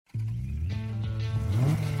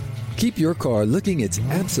Keep your car looking its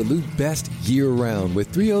absolute best year-round with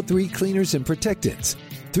 303 cleaners and protectants.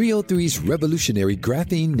 303's revolutionary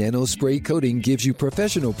graphene nano spray coating gives you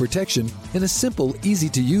professional protection in a simple,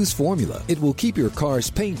 easy-to-use formula. It will keep your car's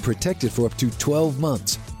paint protected for up to 12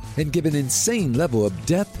 months and give an insane level of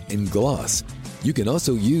depth and gloss. You can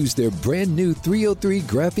also use their brand new 303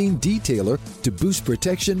 graphene detailer to boost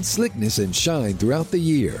protection, slickness, and shine throughout the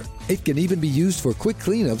year. It can even be used for quick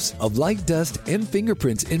cleanups of light dust and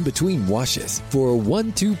fingerprints in between washes. For a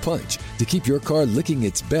 1-2 punch to keep your car looking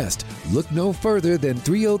its best, look no further than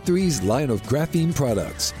 303's line of graphene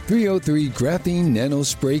products. 303 graphene nano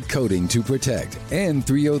spray coating to protect and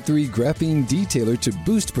 303 graphene detailer to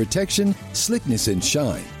boost protection, slickness, and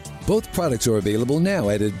shine. Both products are available now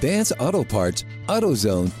at Advance Auto Parts,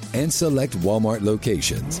 AutoZone, and select Walmart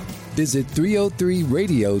locations. Visit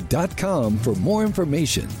 303radio.com for more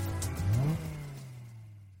information.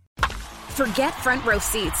 Forget front row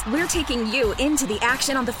seats. We're taking you into the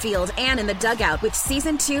action on the field and in the dugout with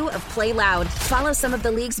Season 2 of Play Loud. Follow some of the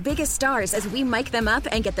league's biggest stars as we mic them up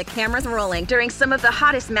and get the cameras rolling during some of the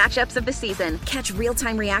hottest matchups of the season. Catch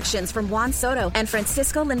real-time reactions from Juan Soto and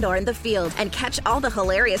Francisco Lindor in the field, and catch all the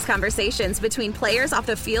hilarious conversations between players off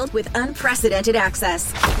the field with unprecedented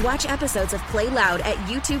access. Watch episodes of Play Loud at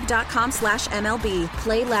youtube.com/MLB.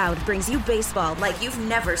 Play Loud brings you baseball like you've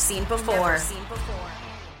never seen before.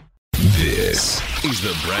 This is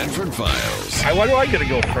the Bradford Files. Why do I get to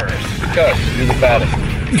go first? Because you're the baddest.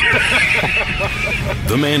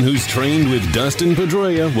 The man who's trained with Dustin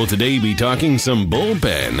Pedroia will today be talking some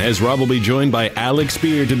bullpen, as Rob will be joined by Alex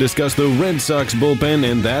Spear to discuss the Red Sox bullpen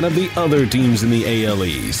and that of the other teams in the AL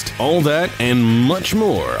East. All that and much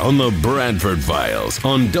more on the Bradford Files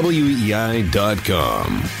on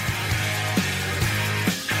WEEI.com.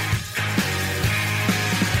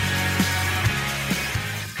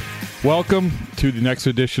 Welcome to the next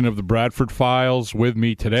edition of the Bradford Files. With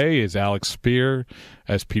me today is Alex Spear,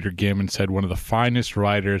 as Peter Gammon said, one of the finest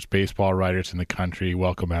writers, baseball writers in the country.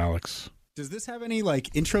 Welcome, Alex. Does this have any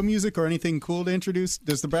intro music or anything cool to introduce?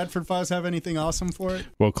 Does the Bradford Files have anything awesome for it?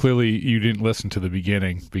 Well, clearly you didn't listen to the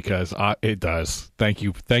beginning, because it does. Thank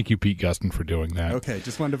you, Pete Gustin, for doing that. Okay,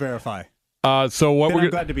 just wanted to verify. I'm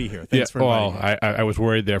glad to be here. Thanks for inviting me. I was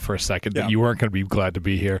worried there for a second that Yeah. you weren't going to be glad to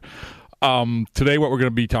be here. Today, what we're going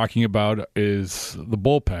to be talking about is the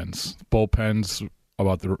bullpens. Bullpens,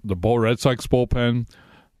 about the Red Sox bullpen,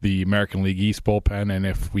 the American League East bullpen, and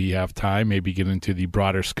if we have time, maybe get into the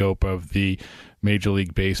broader scope of the Major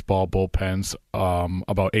League Baseball bullpens.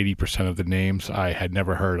 About 80% of the names I had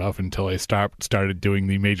never heard of until I started doing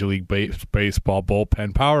the Major League Baseball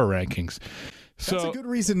bullpen power rankings. That's a good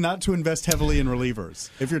reason not to invest heavily in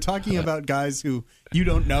relievers. If you're talking about guys who you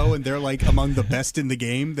don't know and they're among the best in the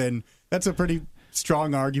game, then that's a pretty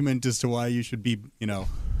strong argument as to why you should be,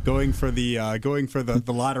 going for the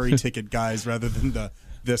lottery ticket guys rather than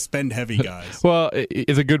the spend heavy guys. Well,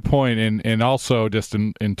 it's a good point, and also just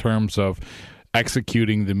in terms of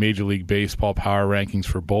executing the Major League Baseball power rankings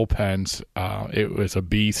for bullpens, it was a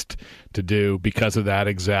beast to do because of that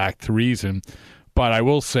exact reason. But I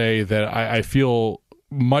will say that I feel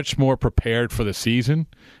much more prepared for the season,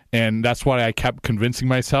 and that's why I kept convincing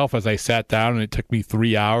myself as I sat down, and it took me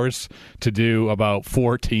 3 hours to do about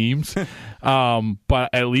 4 teams. But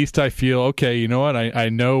at least I feel, okay, you know what? I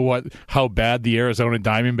know how bad the Arizona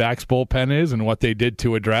Diamondbacks bullpen is and what they did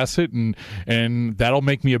to address it, and that'll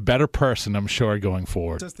make me a better person, I'm sure, going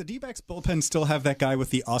forward. Does the D-backs bullpen still have that guy with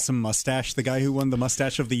the awesome mustache, the guy who won the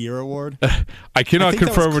Mustache of the Year award? I cannot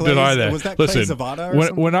confirm or deny that. Was that Listen, Clay Zavada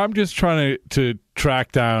or when I'm just trying to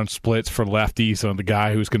track down splits for lefties on the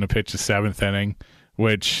guy who's going to pitch the 7th inning,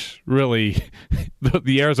 which really,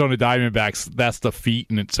 the Arizona Diamondbacks, that's the feat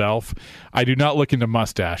in itself. I do not look into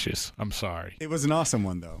mustaches. I'm sorry. It was an awesome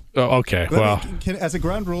one, though. Oh, okay, well. As a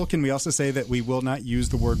ground rule, can we also say that we will not use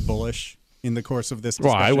the word bullish in the course of this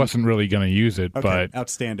discussion? Well, I wasn't really going to use it, okay, but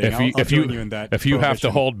outstanding. I'll join you in that. If you have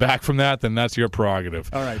to hold back from that, then that's your prerogative.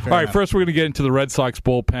 All right, fair enough. First we're going to get into the Red Sox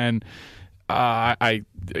bullpen.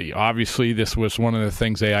 Obviously, this was one of the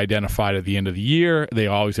things they identified at the end of the year. They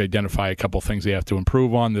always identify a couple things they have to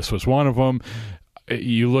improve on. This was one of them.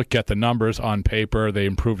 You look at the numbers on paper; they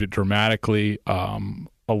improved it dramatically,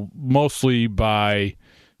 mostly by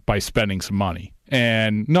spending some money,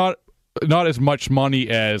 and not as much money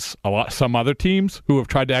as some other teams who have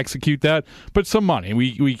tried to execute that, but some money.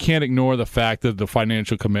 We can't ignore the fact that the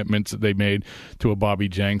financial commitments that they made to a Bobby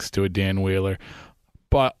Jenks, to a Dan Wheeler.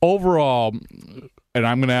 But overall, and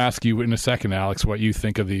I'm going to ask you in a second, Alex, what you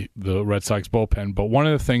think of the Red Sox bullpen. But one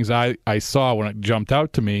of the things I saw when it jumped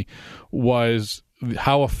out to me was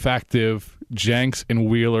how effective Jenks and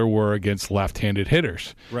Wheeler were against left-handed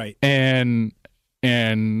hitters. Right. And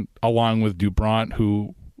along with Dubron,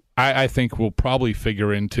 who I think will probably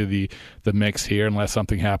figure into the mix here unless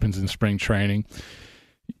something happens in spring training.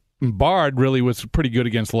 Bard really was pretty good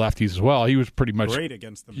against lefties as well. He was pretty much great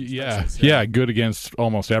against them. Yeah, good against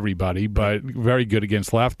almost everybody, but very good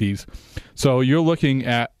against lefties. So you're looking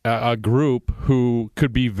at a group who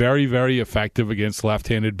could be very, very effective against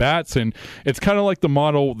left-handed bats, and it's kind of like the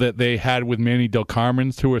model that they had with Manny Del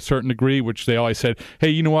Carmen to a certain degree, which they always said, hey,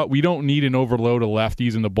 you know what, we don't need an overload of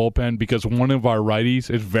lefties in the bullpen because one of our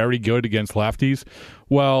righties is very good against lefties.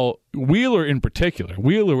 Well, Wheeler in particular,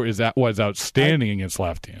 was outstanding against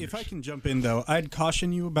left-handers. If I can jump in, though, I'd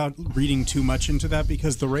caution you about reading too much into that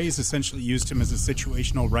because the Rays essentially used him as a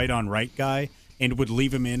situational right-on-right guy and would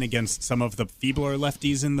leave him in against some of the feebler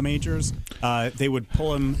lefties in the majors. They would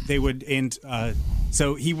pull him.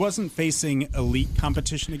 So he wasn't facing elite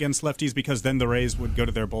competition against lefties because then the Rays would go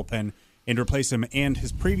to their bullpen and replace him, and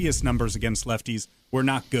his previous numbers against lefties were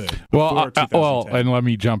not good. Well, and let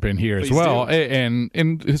me jump in here as well. And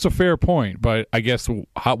it's a fair point, but I guess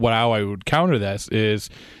how I would counter this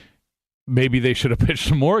is maybe they should have pitched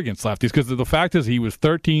some more against lefties because the fact is he was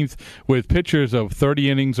 13th with pitchers of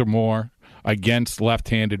 30 innings or more against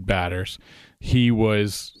left-handed batters. He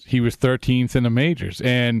was 13th in the majors,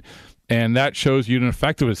 and that shows you an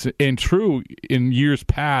effectiveness. And true, in years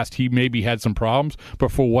past, he maybe had some problems,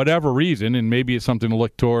 but for whatever reason, and maybe it's something to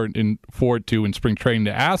look forward to in spring training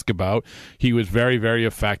to ask about, he was very, very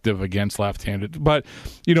effective against left-handed. But,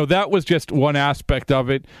 that was just one aspect of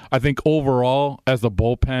it. I think overall, as the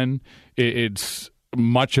bullpen,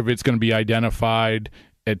 much of it's going to be identified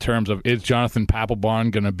in terms of, is Jonathan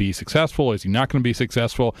Papelbon going to be successful? Is he not going to be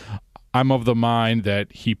successful? I'm of the mind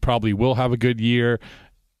that he probably will have a good year.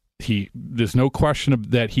 There's no question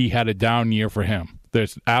that he had a down year for him.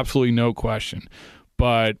 There's absolutely no question.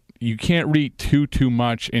 But you can't read too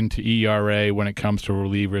much into ERA when it comes to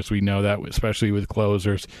relievers. We know that, especially with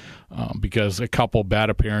closers, because a couple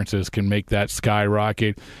bad appearances can make that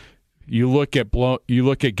skyrocket. You look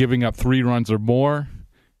at giving up 3 runs or more.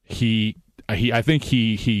 I think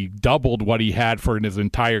he doubled what he had for in his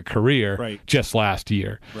entire career just last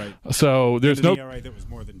year. Right. So there's no ERA that was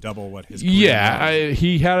more than double what his career was.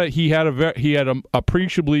 He had a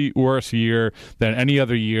appreciably worse year than any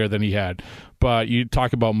other year than he had. But you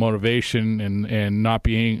talk about motivation and not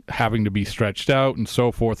having to be stretched out and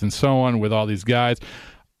so forth and so on with all these guys.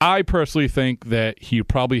 I personally think that he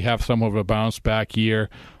probably have some of a bounce back year.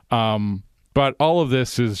 But all of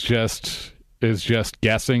this is just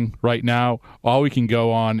guessing right now. All we can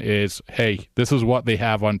go on is, hey, this is what they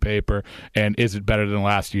have on paper, and is it better than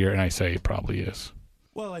last year? And I say it probably is.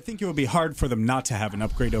 Well, I think it would be hard for them not to have an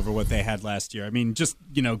upgrade over what they had last year. I mean, just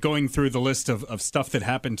going through the list of stuff that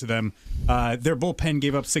happened to them, their bullpen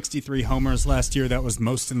gave up 63 homers last year. That was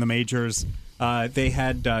most in the majors. They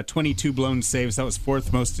had 22 blown saves. That was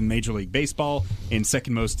 4th most in Major League Baseball and 2nd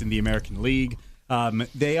most in the American League.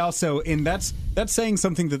 They also, and that's saying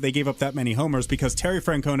something that they gave up that many homers because Terry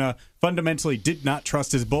Francona fundamentally did not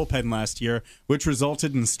trust his bullpen last year, which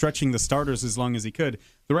resulted in stretching the starters as long as he could.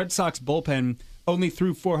 The Red Sox bullpen only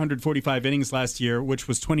threw 445 innings last year, which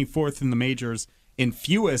was 24th in the majors and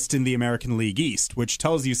fewest in the American League East, which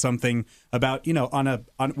tells you something about,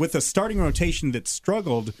 with a starting rotation that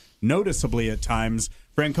struggled noticeably at times,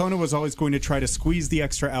 Francona was always going to try to squeeze the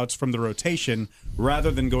extra outs from the rotation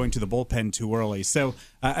rather than going to the bullpen too early. So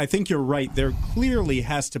I think you're right. There clearly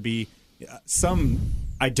has to be some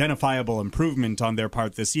identifiable improvement on their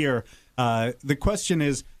part this year. The question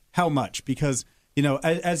is how much? Because,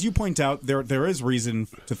 as you point out, there is reason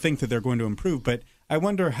to think that they're going to improve, but I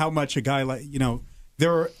wonder how much a guy like,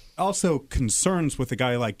 there are also concerns with a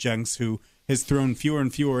guy like Jenks who has thrown fewer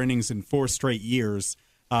and fewer innings in 4 straight years.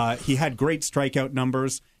 He had great strikeout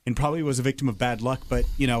numbers and probably was a victim of bad luck, but,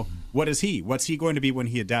 what is he? What's he going to be when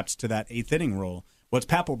he adapts to that 8th inning role? What's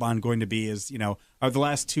Papelbon going to be is, are the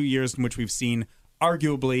last 2 years in which we've seen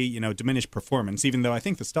arguably, diminished performance, even though I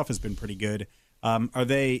think the stuff has been pretty good. Are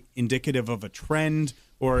they indicative of a trend,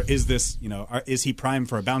 or is this, is he primed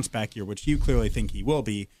for a bounce back year, which you clearly think he will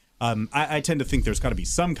be? I tend to think there's got to be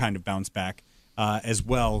some kind of bounce back as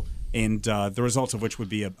well, and the results of which would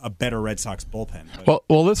be a better Red Sox bullpen.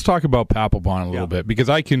 Well, let's talk about Papelbon a little bit, because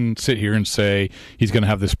I can sit here and say he's going to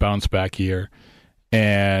have this bounce back year,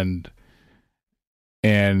 and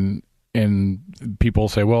people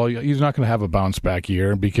say, well, he's not going to have a bounce back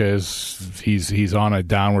year because he's on a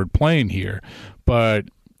downward plane here, but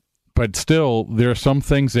still, there are some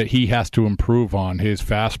things that he has to improve on. His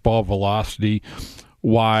fastball velocity,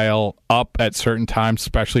 while up at certain times,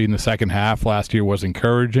 especially in the second half last year, was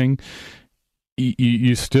encouraging.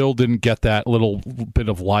 you still didn't get that little bit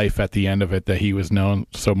of life at the end of it that he was known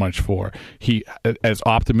so much for. He, as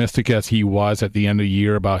optimistic as he was at the end of the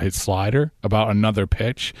year about his slider, about another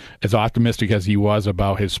pitch, as optimistic as he was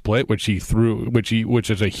about his split, which he threw, which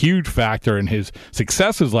is a huge factor in his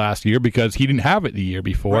successes last year because he didn't have it the year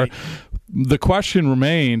before. Right. The question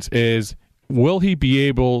remains is, will he be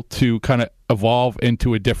able to kind of evolve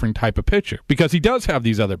into a different type of pitcher? Because he does have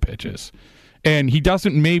these other pitches. And he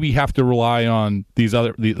doesn't maybe have to rely on the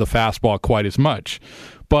fastball quite as much.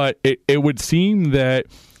 But it would seem that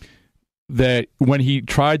when he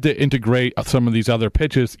tried to integrate some of these other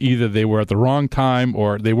pitches, either they were at the wrong time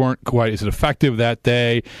or they weren't quite as effective that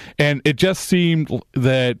day. And it just seemed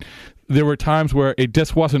that there were times where it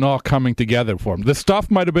just wasn't all coming together for him. The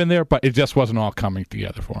stuff might have been there, but it just wasn't all coming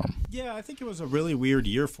together for him. Yeah, I think it was a really weird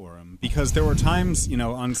year for him because there were times,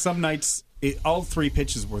 on some nights, all three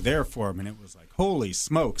pitches were there for him, and it was like, holy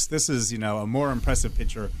smokes, this is, a more impressive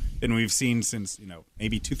pitcher than we've seen since,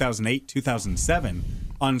 maybe 2008, 2007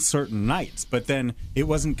 on certain nights. But then it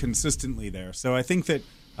wasn't consistently there. So I think that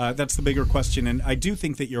that's the bigger question, and I do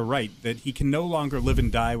think that you're right, that he can no longer live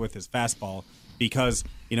and die with his fastball because,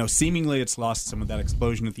 seemingly it's lost some of that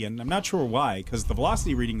explosion at the end. I'm not sure why, because the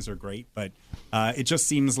velocity readings are great, but it just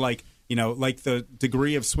seems like, like the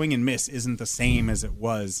degree of swing and miss isn't the same as it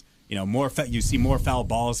was. You see more foul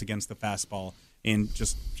balls against the fastball and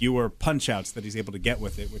just fewer punch-outs that he's able to get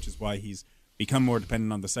with it, which is why he's become more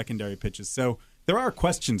dependent on the secondary pitches. So there are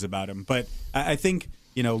questions about him, but I think,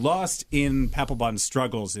 lost in Papelbon's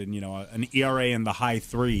struggles in, an ERA in the high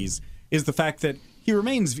threes is the fact that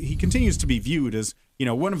he continues to be viewed as,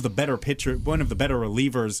 one of the better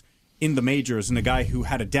relievers in the majors and a guy who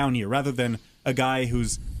had a down year rather than a guy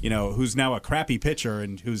who's now a crappy pitcher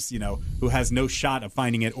and who has no shot of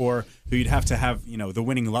finding it or who you'd have to have, the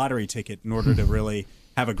winning lottery ticket in order to really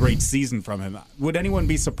have a great season from him. Would anyone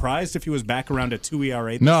be surprised if he was back around a 2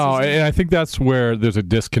 ERA this No, season? And I think that's where there's a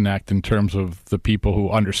disconnect in terms of the people who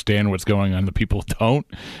understand what's going on and the people who don't,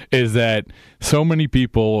 is that so many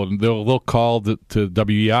people, they'll call to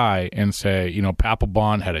WEI and say,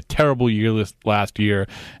 Papelbon had a terrible year last year.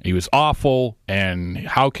 He was awful, and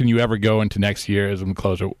how can you ever go into next year as a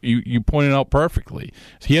closer? You pointed out perfectly.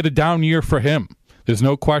 He had a down year for him. There's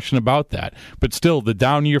no question about that. But still, the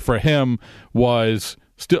down year for him was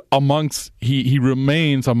still he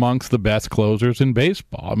remains amongst the best closers in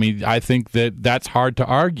baseball. I mean, I think that's hard to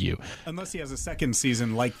argue. Unless he has a second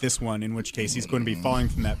season like this one, in which case he's going to be falling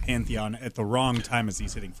from that pantheon at the wrong time as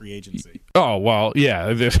he's hitting free agency. Oh, well,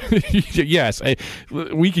 yeah. Yes.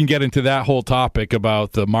 We can get into that whole topic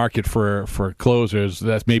about the market for closers.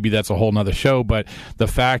 That's a whole nother show. But the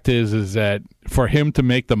fact is that for him to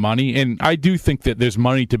make the money, and I do think that there's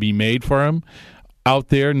money to be made for him out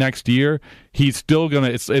there next year, he's still going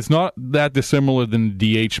to – it's not that dissimilar than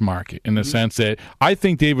the DH market in the sense that I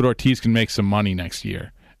think David Ortiz can make some money next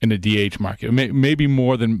year in the DH market, maybe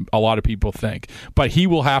more than a lot of people think. But he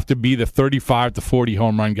will have to be the 35 to 40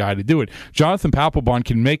 home run guy to do it. Jonathan Papelbon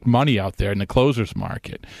can make money out there in the closers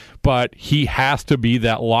market, but he has to be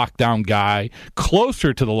that lockdown guy,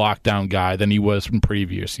 closer to the lockdown guy than he was in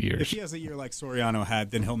previous years. If he has a year like Soriano had,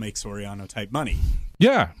 then he'll make Soriano-type money.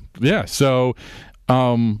 Yeah. So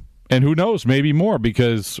and who knows, maybe more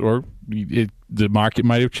because the market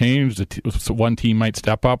might have changed. One team might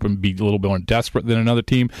step up and be a little bit more desperate than another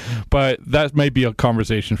team, but that might be a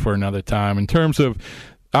conversation for another time. In terms of,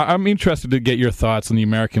 I'm interested to get your thoughts on the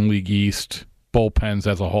American League East bullpens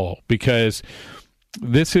as a whole, because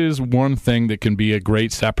this is one thing that can be a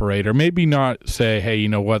great separator. Maybe not say, hey, you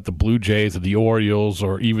know what, the Blue Jays or the Orioles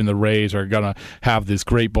or even the Rays are going to have this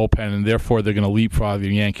great bullpen and therefore they're going to leapfrog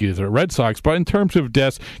the Yankees or Red Sox. But in terms of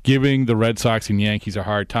just giving the Red Sox and Yankees a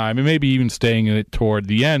hard time and maybe even staying in it toward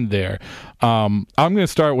the end there, I'm going to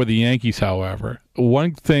start with the Yankees, however.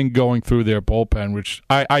 One thing going through their bullpen, which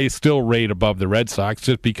I still rate above the Red Sox,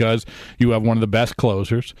 just because you have one of the best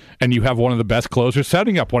closers, and you have one of the best closers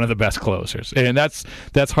setting up one of the best closers, and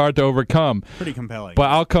that's hard to overcome. Pretty compelling. But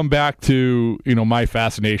I'll come back to my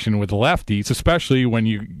fascination with the lefties, especially when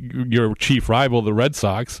your chief rival, the Red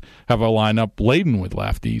Sox, have a lineup laden with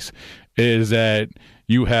lefties. Is that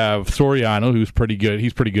you have Soriano, who's pretty good.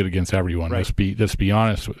 He's pretty good against everyone. Right. Let's be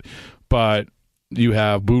honest with, but. You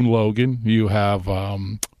have Boone Logan. You have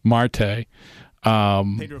Marte.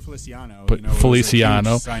 Pedro Feliciano. Feliciano. Was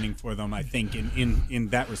a huge signing for them, I think, in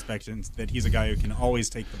that respect, and that he's a guy who can always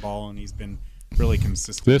take the ball, and he's been really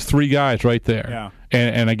consistent. There's three guys right there. Yeah.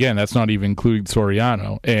 And again, that's not even including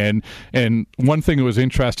Soriano. And one thing that was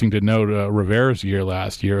interesting to note, Rivera's year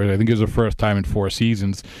last year, I think it was the first time in 4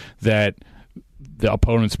 seasons that the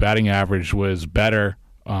opponent's batting average was better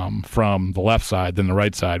from the left side than the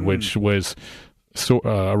right side, which was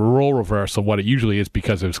a role reversal of what it usually is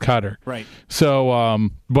because of his cutter. Right. So,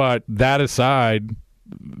 but that aside,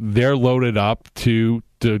 they're loaded up to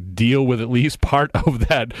deal with at least part of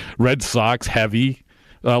that Red Sox heavy,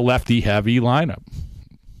 lefty heavy lineup.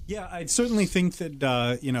 Yeah, I certainly think that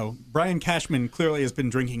Brian Cashman clearly has been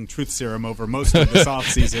drinking truth serum over most of this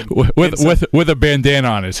offseason. with a bandana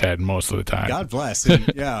on his head most of the time. God bless. And,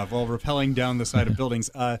 while rappelling down the side of buildings.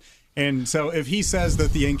 And so if he says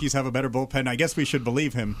that the Yankees have a better bullpen, I guess we should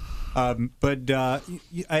believe him. But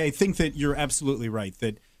I think that you're absolutely right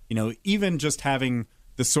that, even just having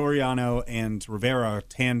the Soriano and Rivera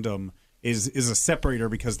tandem is a separator,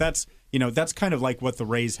 because that's kind of like what the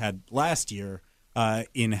Rays had last year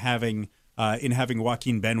in having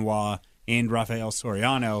Joaquin Benoit and Rafael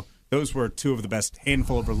Soriano. Those were two of the best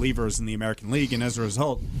handful of relievers in the American League, and as a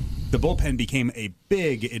result, the bullpen became a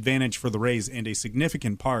big advantage for the Rays and a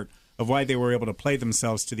significant part of why they were able to play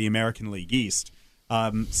themselves to the American League East.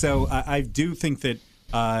 So I do think that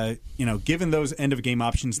given those end of game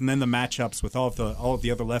options and then the matchups with all of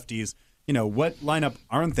the other lefties, what lineup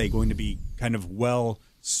aren't they going to be kind of well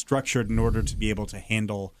structured in order to be able to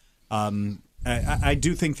handle? I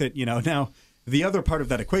do think that now the other part of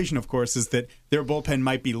that equation, of course, is that their bullpen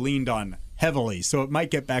might be leaned on heavily, so it might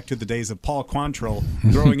get back to the days of Paul Quantrill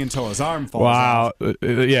throwing until his arm falls off.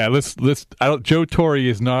 Yeah. Let's. Joe Torre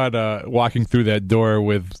is not walking through that door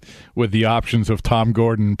with the options of Tom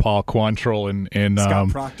Gordon, Paul Quantrill, and Scott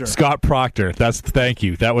Proctor. Scott Proctor. Thank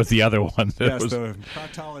you. That was the other one. Yes, the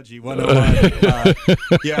Proctology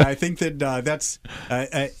 101. I think that that's.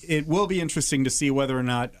 It will be interesting to see whether or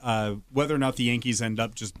not the Yankees end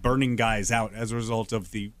up just burning guys out as a result of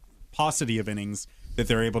the paucity of innings that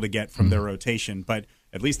they're able to get from their rotation. But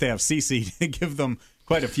at least they have CeCe to give them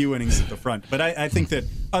quite a few innings at the front. But I think that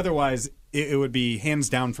otherwise it would be hands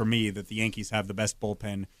down for me that the Yankees have the best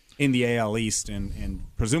bullpen in the AL East and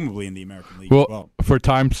presumably in the American League as well. For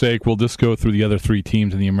time's sake, we'll just go through the other three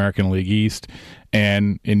teams in the American League East,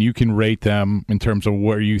 and you can rate them in terms of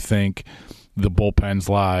where you think the bullpens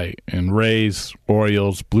lie. In Rays,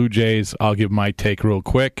 Orioles, Blue Jays, I'll give my take real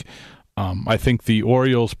quick. I think the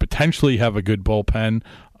Orioles potentially have a good bullpen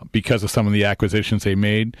because of some of the acquisitions they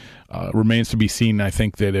made. Remains to be seen. I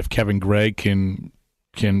think that if Kevin Gregg can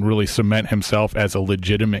really cement himself as a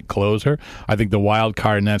legitimate closer. I think the wild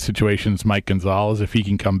card in that situation is Mike Gonzalez. If he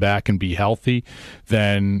can come back and be healthy,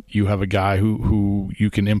 then you have a guy who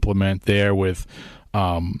you can implement there with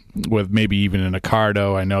maybe even an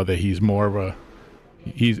Accardo. I know that he's more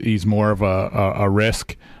of a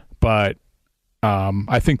risk, but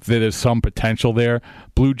I think that there's some potential there.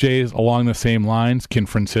 Blue Jays along the same lines. Can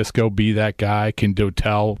Francisco be that guy? Can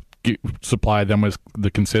Dotel supply them with the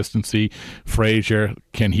consistency? Frazier,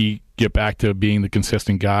 can he get back to being the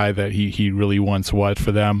consistent guy that he really once was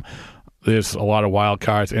for them? There's a lot of wild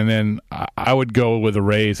cards. And then I would go with the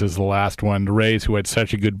Rays as the last one. The Rays, who had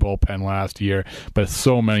such a good bullpen last year, but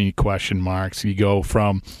so many question marks. You go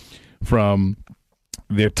from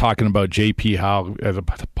they're talking about J.P. Howe as a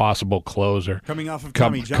possible closer. Coming off of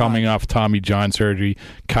Tommy John. Coming off Tommy John surgery.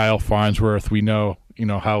 Kyle Farnsworth, we know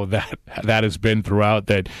how that has been throughout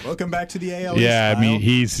that. Welcome back to the AL. Yeah, I mean,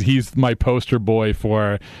 he's my poster boy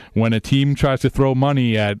for when a team tries to throw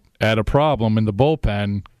money at a problem in the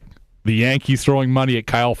bullpen. The Yankees throwing money at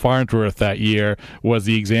Kyle Farnsworth that year was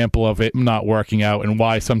the example of it not working out and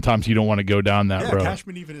why sometimes you don't want to go down that road.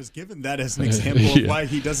 Cashman even has given that as an example of why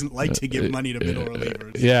he doesn't like to give money to middle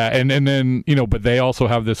relievers. Yeah, and then, but they also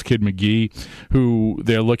have this kid McGee who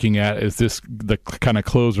they're looking at as the kind of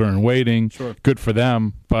closer in waiting. Sure. Good for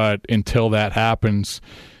them, but until that happens,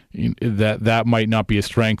 that might not be a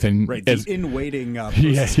strength. And right, the in-waiting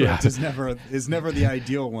process is never the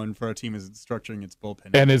ideal one for a team as it's structuring its bullpen.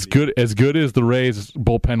 And as good as the Rays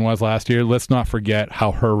bullpen was last year, let's not forget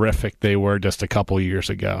how horrific they were just a couple of years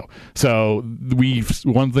ago. So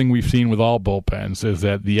one thing we've seen with all bullpens is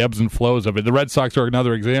that the ebbs and flows of it. The Red Sox are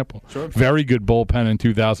another example. Sure. Very good bullpen in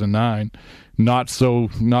 2009, not so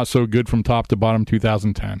good from top to bottom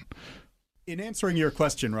 2010. In answering your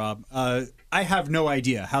question, Rob, I have no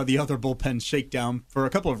idea how the other bullpens shake down for a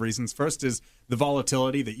couple of reasons. First is the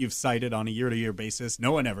volatility that you've cited on a year-to-year basis.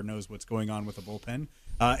 No one ever knows what's going on with a bullpen.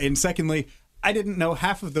 And secondly, I didn't know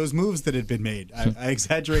half of those moves that had been made. I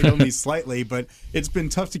exaggerate only slightly, but it's been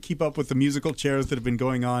tough to keep up with the musical chairs that have been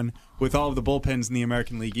going on with all of the bullpens in the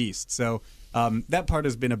American League East. So that part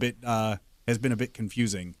has been a bit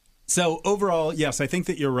confusing. So overall, yes, I think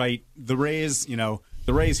that you're right. The Rays,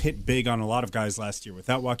 the Rays hit big on a lot of guys last year.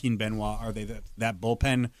 Without Joaquin Benoit, are they that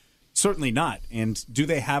bullpen? Certainly not. And do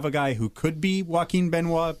they have a guy who could be Joaquin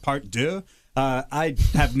Benoit part deux? I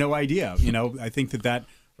have no idea. I think that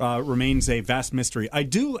remains a vast mystery. I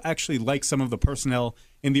do actually like some of the personnel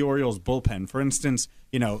in the Orioles bullpen. For instance,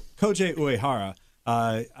 Koji Uehara.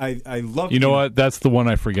 I love. What? That's the one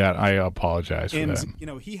I forgot. I apologize for that.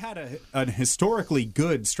 And he had a historically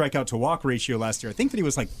good strikeout to walk ratio last year. I think that he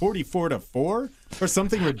was like 44-4 or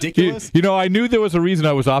something ridiculous. I knew there was a reason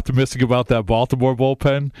I was optimistic about that Baltimore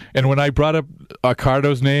bullpen, and when I brought up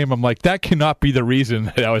Accardo's name, I'm like, that cannot be the reason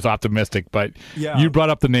that I was optimistic. But you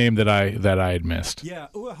brought up the name that I had missed. Yeah,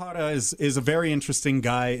 Uehara is a very interesting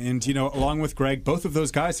guy, and along with Greg, both of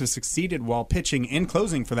those guys have succeeded while pitching and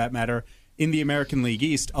closing, for that matter, in the American League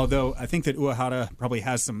East, although I think that Uehara probably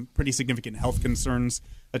has some pretty significant health concerns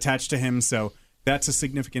attached to him, so that's a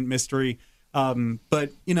significant mystery. But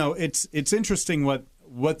it's interesting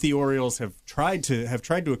what the Orioles have tried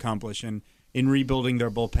to accomplish in rebuilding their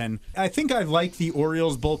bullpen. I think I like the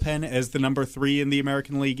Orioles bullpen as the number 3 in the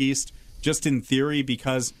American League East, just in theory,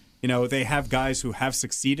 because they have guys who have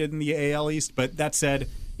succeeded in the AL East. But that said,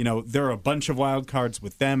 there are a bunch of wild cards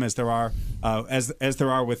with them, as there are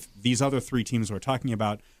with these other 3 teams we're talking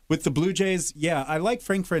about. With the Blue Jays, I like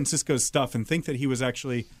Frank Francisco's stuff and think that he was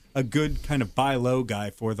actually a good kind of buy low guy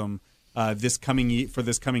for them this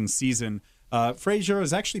coming season. Frazier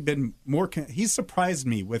has actually been he's surprised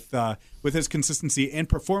me with his consistency and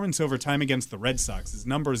performance over time against the Red Sox. His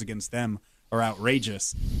numbers against them are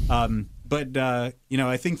outrageous. But I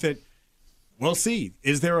think that we'll see.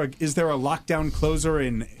 Is there a lockdown closer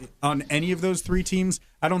on any of those 3 teams?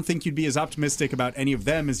 I don't think you'd be as optimistic about any of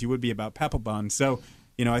them as you would be about Papelbon. So,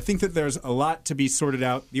 I think that there's a lot to be sorted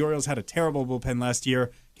out. The Orioles had a terrible bullpen last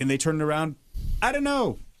year. Can they turn it around? I don't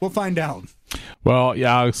know. We'll find out. Well,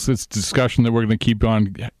 yeah, it's a discussion that we're going to keep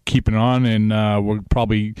on keeping on, and we'll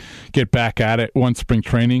probably get back at it once spring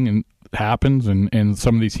training happens and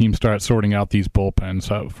some of these teams start sorting out these bullpens.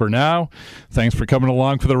 So for now, thanks for coming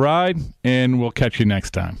along for the ride, and we'll catch you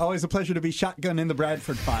next time. Always a pleasure to be shotgun in the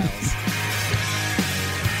Bradford Files.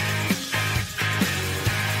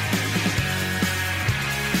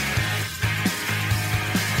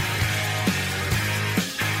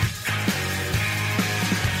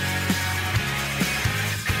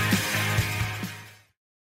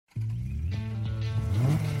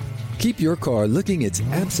 Keep your car looking its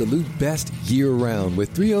absolute best year-round with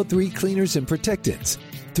 303 Cleaners and Protectants.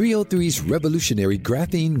 303's revolutionary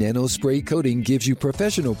graphene nano spray coating gives you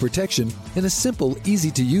professional protection in a simple,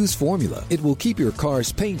 easy-to-use formula. It will keep your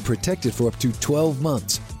car's paint protected for up to 12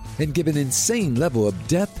 months and give an insane level of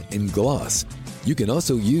depth and gloss. You can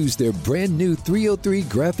also use their brand new 303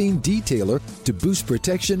 Graphene Detailer to boost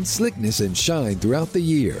protection, slickness, and shine throughout the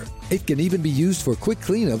year. It can even be used for quick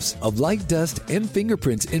cleanups of light dust and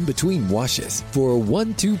fingerprints in between washes. For a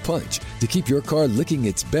 1-2 punch to keep your car looking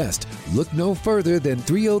its best, look no further than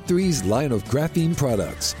 303's line of graphene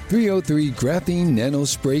products. 303 Graphene Nano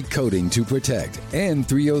Spray Coating to protect and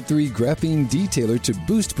 303 Graphene Detailer to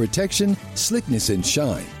boost protection, slickness, and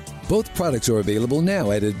shine. Both products are available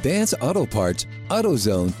now at Advance Auto Parts,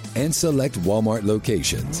 AutoZone, and select Walmart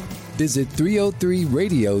locations. Visit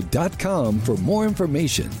 303radio.com for more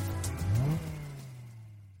information.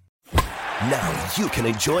 Now you can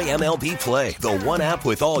enjoy MLB Play, the one app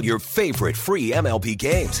with all your favorite free MLB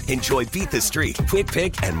games. Enjoy Beat the Streak, Quick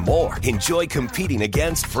Pick, and more. Enjoy competing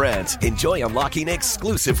against friends. Enjoy unlocking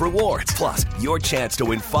exclusive rewards. Plus, your chance to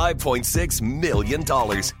win $5.6 million.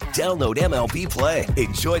 Download MLB Play.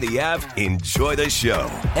 Enjoy the app. Enjoy the show.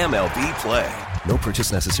 MLB Play. No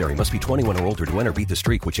purchase necessary. Must be 21 or older to enter Beat the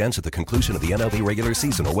Streak, which ends at the conclusion of the MLB regular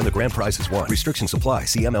season or when the grand prize is won. Restrictions apply.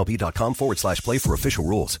 See MLB.com/play for official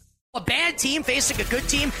rules. A bad team facing a good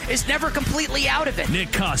team is never completely out of it. Nick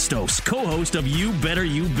Kostos, co-host of You Better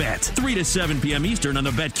You Bet, 3 to 7 p.m. Eastern on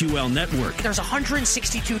the BetQL network. There's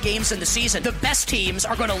 162 games in the season. The best teams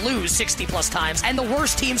are going to lose 60-plus times, and the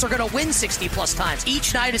worst teams are going to win 60-plus times.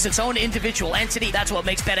 Each night is its own individual entity. That's what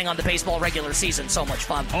makes betting on the baseball regular season so much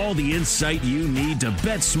fun. All the insight you need to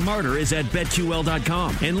bet smarter is at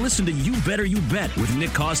BetQL.com. And listen to You Better You Bet with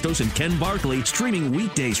Nick Kostos and Ken Barkley, streaming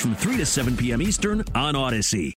weekdays from 3 to 7 p.m. Eastern on Odyssey.